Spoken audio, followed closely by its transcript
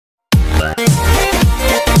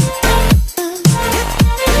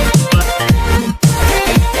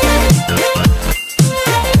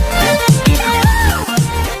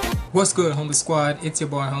What's good, Humble Squad? It's your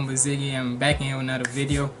boy Humble Ziggy. I'm back here with another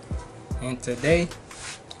video, and today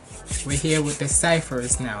we're here with the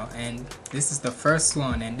ciphers now, and this is the first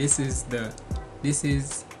one, and this is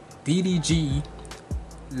DDG,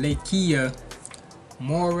 Lakeyah,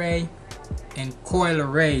 Morray, and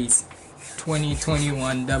Leray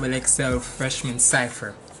 2021 XXL freshman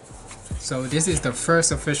cipher. So this is the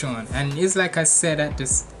first official one, and it's like I said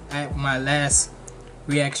at my last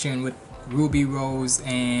reaction with Ruby Rose,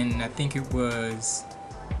 and I think it was,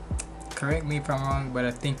 correct me if I'm wrong, but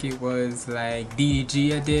I think it was like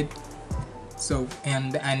DDG I did. So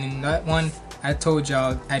and in that one I told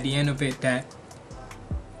y'all at the end of it that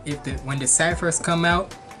when the ciphers come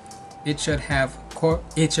out, it should have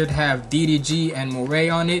DDG and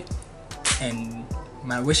Morray on it, and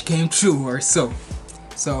my wish came true, or so.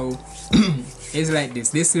 So it's like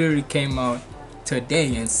this literally came out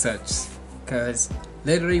today and such, because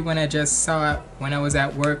literally when I just saw it when I was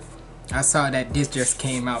at work, I saw that this just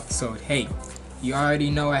came out. So hey, you already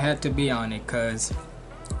know I had to be on it, because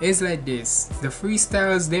it's like this. The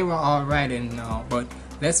freestyles, they were alright and all, but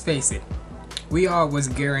let's face it, we all was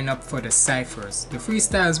gearing up for the ciphers. The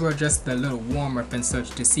freestyles were just a little warm up and such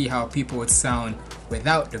to see how people would sound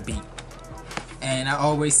without the beat. And I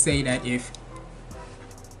always say that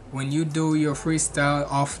when you do your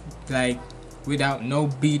freestyle off like without no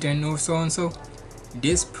beat and no so and so,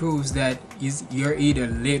 this proves that you're either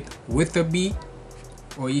lit with a beat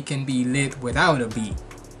or you can be lit without a beat.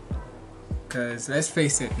 Because let's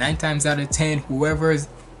face it, 9 times out of 10,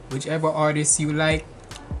 whichever artist you like,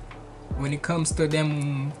 when it comes to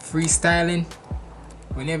them freestyling,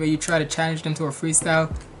 whenever you try to challenge them to a freestyle,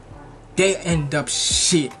 they end up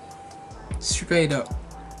shit. Straight up.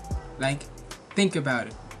 Like, think about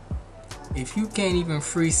it. If you can't even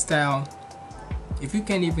freestyle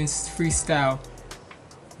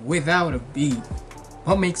without a beat,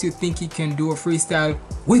 what makes you think you can do a freestyle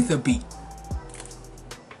with a beat?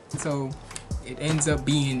 So it ends up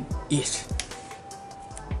being it.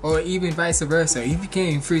 Or even vice versa. If you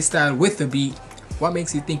can't freestyle with a beat, what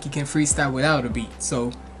makes you think you can freestyle without a beat?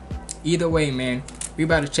 So either way, man, we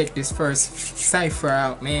about to check this first cipher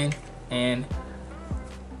out, man. And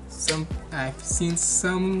I've seen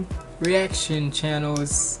some reaction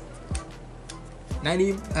channels,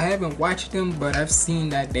 I haven't watched them, but I've seen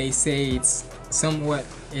that they say it's somewhat,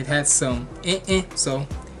 it has some so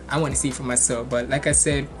I want to see for myself. But like I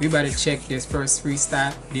said, we about to check this first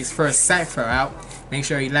cipher out. Make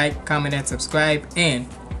sure you like, comment, and subscribe, and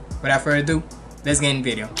without further ado, let's get in the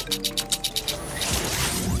video.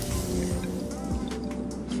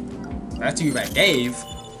 Brought to you by Dave.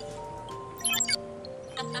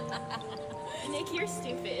 Nick, you're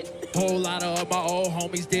stupid. Whole lot of my old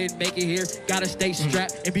homies didn't make it here. Gotta stay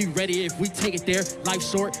strapped and be ready if we take it there. Life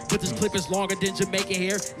short, but this clip is longer than Jamaican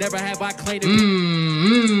hair. Never have I claimed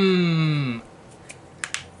to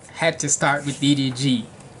Had to start with DDG.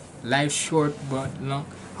 Life short but long.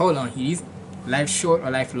 Hold on, he's life short or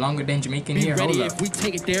life longer than Jamaican hair? Be ready Hold if up. we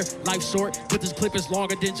take it there. Life short, but this clip is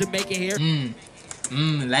longer than Jamaican hair.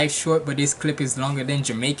 Life short, but this clip is longer than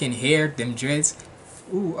Jamaican hair. Them dreads.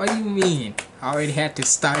 Ooh, what do you mean? I already had to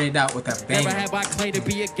start it out with a banger. Never have I claimed to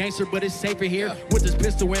be a gangster, but it's safer here. With this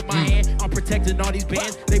pistol in my hand, I'm protecting all these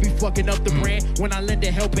bands. They be fucking up the brand when I lend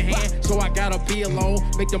a helping hand. So I gotta be alone,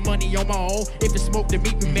 make the money on my own. If it's smoke, then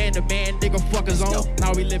meet me man to man, nigga fuck his own.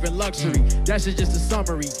 Now we live in luxury, that's just a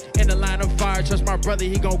summary. In the line of fire, trust my brother,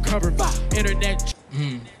 he gon' cover me. Internet.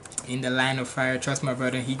 In the line of fire, trust my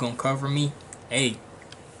brother, he gon' cover me. Hey,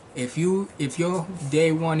 if your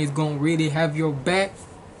day one is gonna really have your back,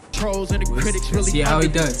 trolls and the critics really see how he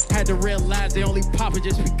does. Had to realize they only poppin'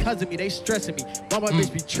 just because of me. They stressing me. Why my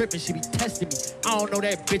bitch be tripping? She be testing me. I don't know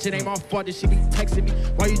that bitch. It ain't my fault that she be texting me.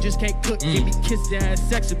 Why you just can't cook? Give me kisses and have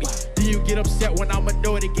sex with me. Do you get upset when I'ma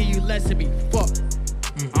know it and give you less of me? Fuck.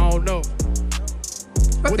 I don't know.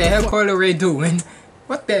 What the hell Leray doing?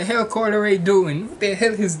 What the hell Leray doing? What the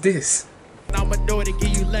hell is this? I'ma know it and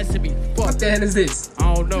give you less of me. Fuck. What the hell is this?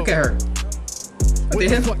 I don't know. Look at her. What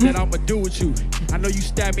the fuck that I'ma do with you? I know you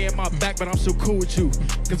stabbed me in my back, but I'm so cool with you.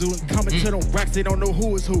 Cause when coming to them racks, they don't know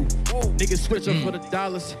who is who. Niggas switch up for the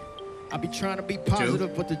dollars. I be trying to be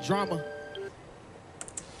positive, but the drama.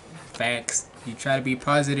 Facts. You try to be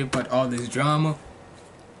positive, but all this drama,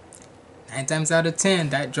 9 times out of 10,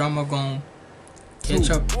 that drama gon' catch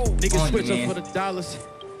up Niggas on switch you, up man. for the dollars.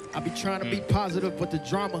 I be trying to be positive, but the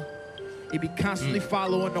drama, it be constantly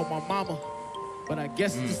following on my mama. But I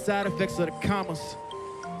guess it's the side effects of the commas.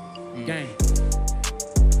 Gang.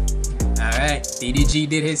 Alright, DDG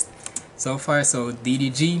did his so far. So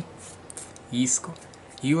DDG,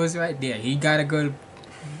 he was right there. He got a good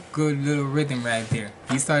good little rhythm right there.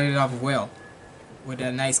 He started off well with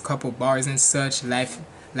a nice couple bars and such. Life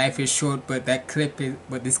is short, but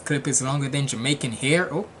this clip is longer than Jamaican hair.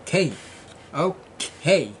 Okay, hold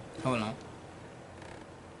on.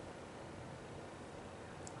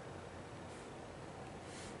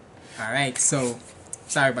 Alright, so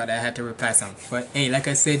sorry about that, I had to reply something. But hey, like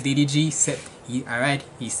I said, DDG said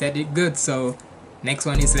he said it good. So next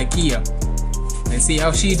one is Lakeyah. Let's see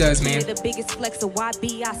how she does, man. The biggest flex of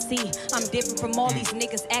YBIC. I'm different from all these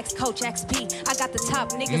niggas. Ask Coach XP. I got the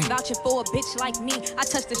top niggas vouching for a bitch like me. I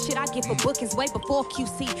touch the shit I get for bookings way before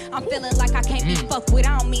QC. I'm feeling like I can't be fucked with.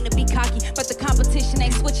 I don't mean to be cocky, but the competition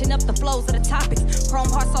ain't switching up the flows of the topics. Chrome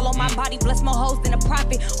hearts all on my body, bless more hoes than a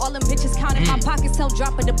profit. All them bitches counting my pockets, tell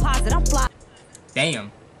drop a deposit. I'm fly.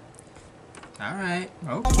 Damn. Alright,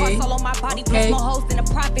 okay. All on my body, bless more hoes than a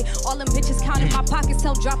profit. All them bitches counting my pockets,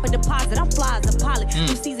 tell drop a deposit. I'm fly as a pilot.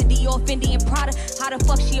 New season Dior, Fendi, and Prada. How the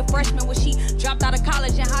fuck she a freshman when she dropped out of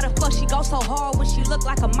college? And how the fuck she go so hard when she look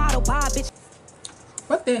like a model? Bye, bitch.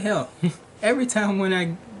 What the hell? Every time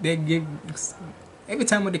when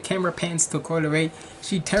when the camera pans to Leray,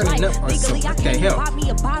 she turning up or something. What the hell? Buy me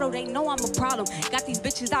a bottle, they know I'm a problem. Got these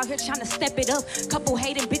bitches out here trying to step it up. Couple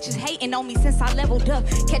hating bitches hating on me since I leveled up.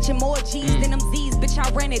 Catching more G's than them Z's, bitch, I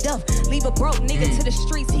ran it up. Leave a broke nigga to the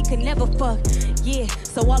streets, he can never fuck. Yeah,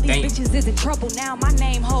 so all these bitches is in trouble now. My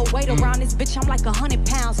name hold weight around this bitch, I'm like 100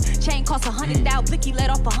 pounds. Chain cost 100,000, Blicky let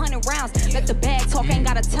off 100 rounds. Let the bag talk, ain't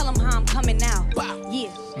gotta tell him how I'm coming now. Yeah.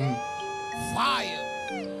 Fire.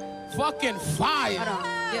 Fucking fire. Hold on.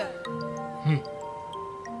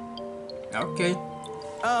 Yeah. Okay.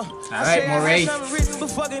 Alright, Morray.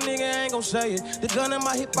 But fucking nigga ain't gon' say it. The gun in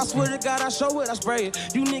my hip, I swear to God, I show it, I spray it.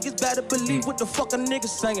 You niggas better believe what the fuck a nigga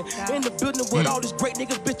saying. In the building with all these great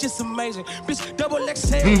niggas, bitch, it's amazing. Bitch, double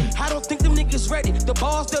XL. I don't think them niggas ready. The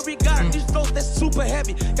balls that we got, these flows that's super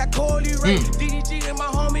heavy. Got Leray, DDG, and my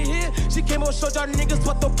homie here. She came on show y'all niggas,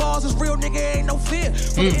 but the balls is real, nigga, ain't no fear.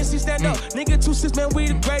 For the NC stand up, nigga 2-6, man, we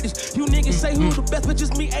the greatest. You niggas say who the best, but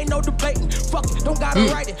just me, ain't no debating. Fuck it, don't gotta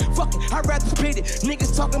write it. Fuck it, I'd rather spit it.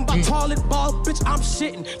 Niggas talking about toilet balls, bitch, I'm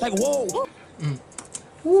shitting. Like, whoa.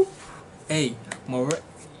 Hey, Morray.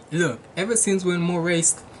 Look, ever since when Morray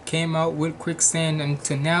came out with Quicksand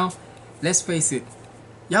until now, let's face it,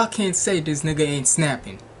 y'all can't say this nigga ain't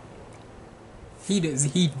snapping.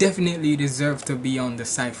 He definitely deserves to be on the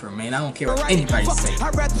Cypher, man. I don't care what anybody say.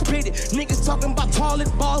 I'd rather spit it. Niggas talking about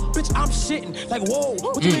toilet balls, bitch, I'm shitting. Like, whoa,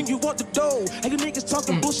 what you mean you want the dough? And you niggas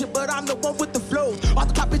talking bullshit, but I'm the one with the flows. All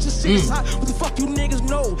the top bitches shit is hot. What the fuck you niggas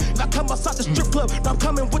know? If I come outside the strip club, I'm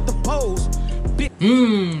coming with the pose.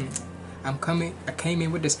 I came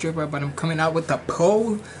in with the stripper, but I'm coming out with the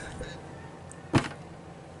pole.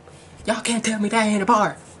 Y'all can't tell me that ain't a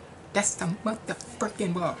bar. That's the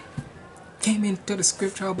motherfucking bar. Came into the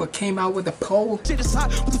scripture, but came out with a pole. Shit is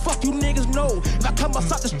hot. What the fuck you niggas know? If I come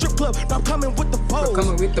outside the strip club, I'm coming with the pole. I'm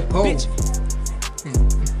coming with the pole. Bitch.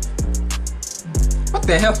 What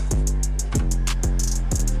the hell?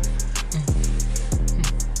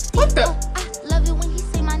 What the? I love it when you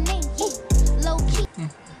say my name. Yeah, low key.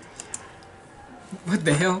 What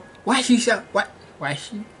the hell? Why she sound? Why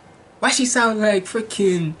she sound like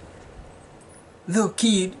freaking Lil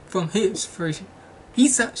Key from Hips version? She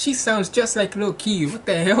sounds just like Lil Key. What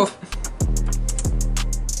the hell?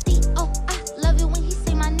 I love it when you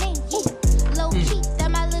say my name. Yeah, low key. That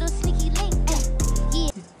my little sneaky link. Yeah.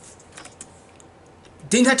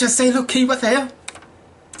 Didn't I just say Lil Key? What the hell?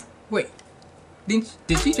 Wait. Did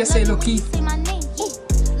she just say Lil Key? Say my name.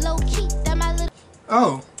 Yeah, low key. That my little.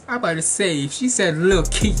 Oh, I'm about to say if she said Lil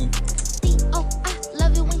Key. I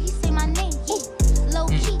love it when you say my name. Yeah, low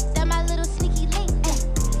key. That my little sneaky link.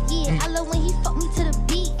 Yeah, I love when he fuck me to the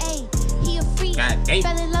beat. He a freak.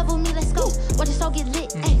 Fell in love with me. Let's go. Watch us all get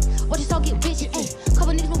lit. Watch us all get rich.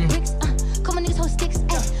 Couple niggas with bricks. Couple niggas hold sticks.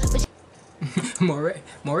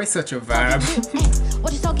 Morray such a vibe.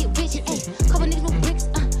 Watch us all get rich. Couple niggas with bricks.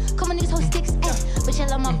 Couple niggas hold sticks. But you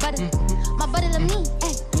love my brother. My brother love me.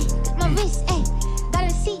 My wrist.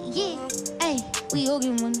 Gotta see. Yeah. We all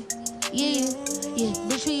get money. Yeah.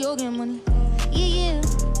 Bitch, we all get money. Yeah.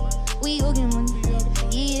 We all get money.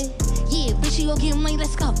 Yeah. Bitch, we all get money.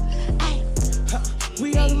 Let's go.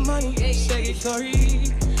 We all the money.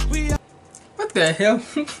 What the hell?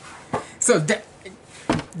 So that,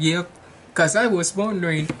 yeah, cause I was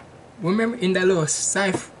wondering. Remember in that little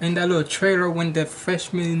Cypher, in that little trailer when the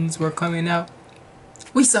freshmen were coming out,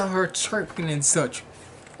 we saw her twerking and such.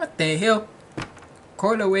 What the hell?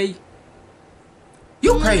 Leray,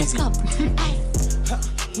 you crazy?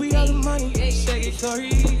 We are the money, say it,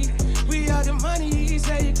 Corey. We are the money,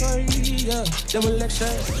 say it, Corey. yeah, double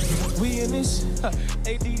XL. We in this,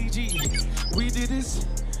 hey DDG, we did this.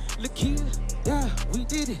 Lakeyah, yeah, we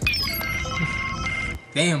did it.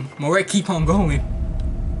 Damn, Morray keep on going.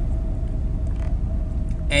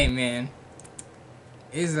 Hey man,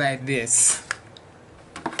 it's like this.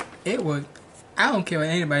 It was, I don't care what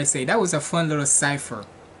anybody say, that was a fun little cypher.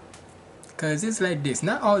 Cause it's like this,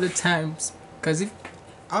 not all the times. Cause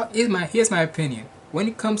here's my opinion. When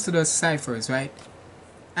it comes to the ciphers, right?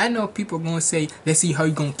 I know people gonna say, let's see how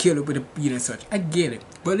you gonna kill it with a beat and such. I get it,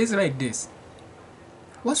 but it's like this.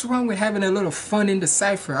 What's wrong with having a little fun in the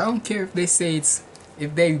cipher? I don't care if they say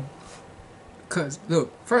cause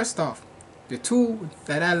look, first off, the two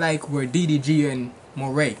that I like were DDG and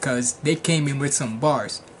Morray, cause they came in with some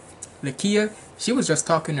bars. Lakeyah, she was just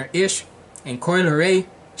talking her ish, and Leray,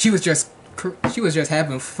 she was just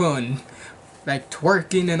having fun, like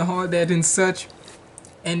twerking and all that and such.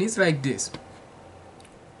 And it's like this.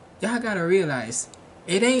 Y'all gotta realize,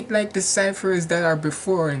 it ain't like the ciphers that are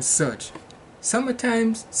before and such.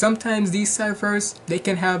 Sometimes these ciphers, they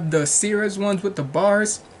can have the serious ones with the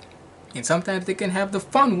bars, and sometimes they can have the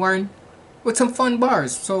fun one with some fun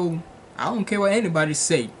bars. So I don't care what anybody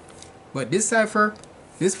say, but this cipher,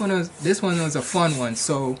 this one was a fun one.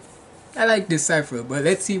 So I like this cipher, but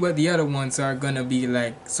let's see what the other ones are gonna be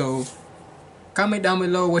like. So comment down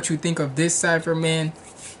below what you think of this cipher, man,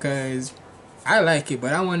 cause I like it,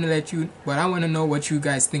 but I want to know what you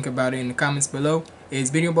guys think about it in the comments below.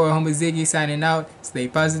 It's been your boy Humble Ziggy signing out. Stay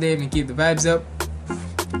positive and keep the vibes up.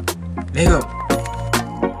 There you go.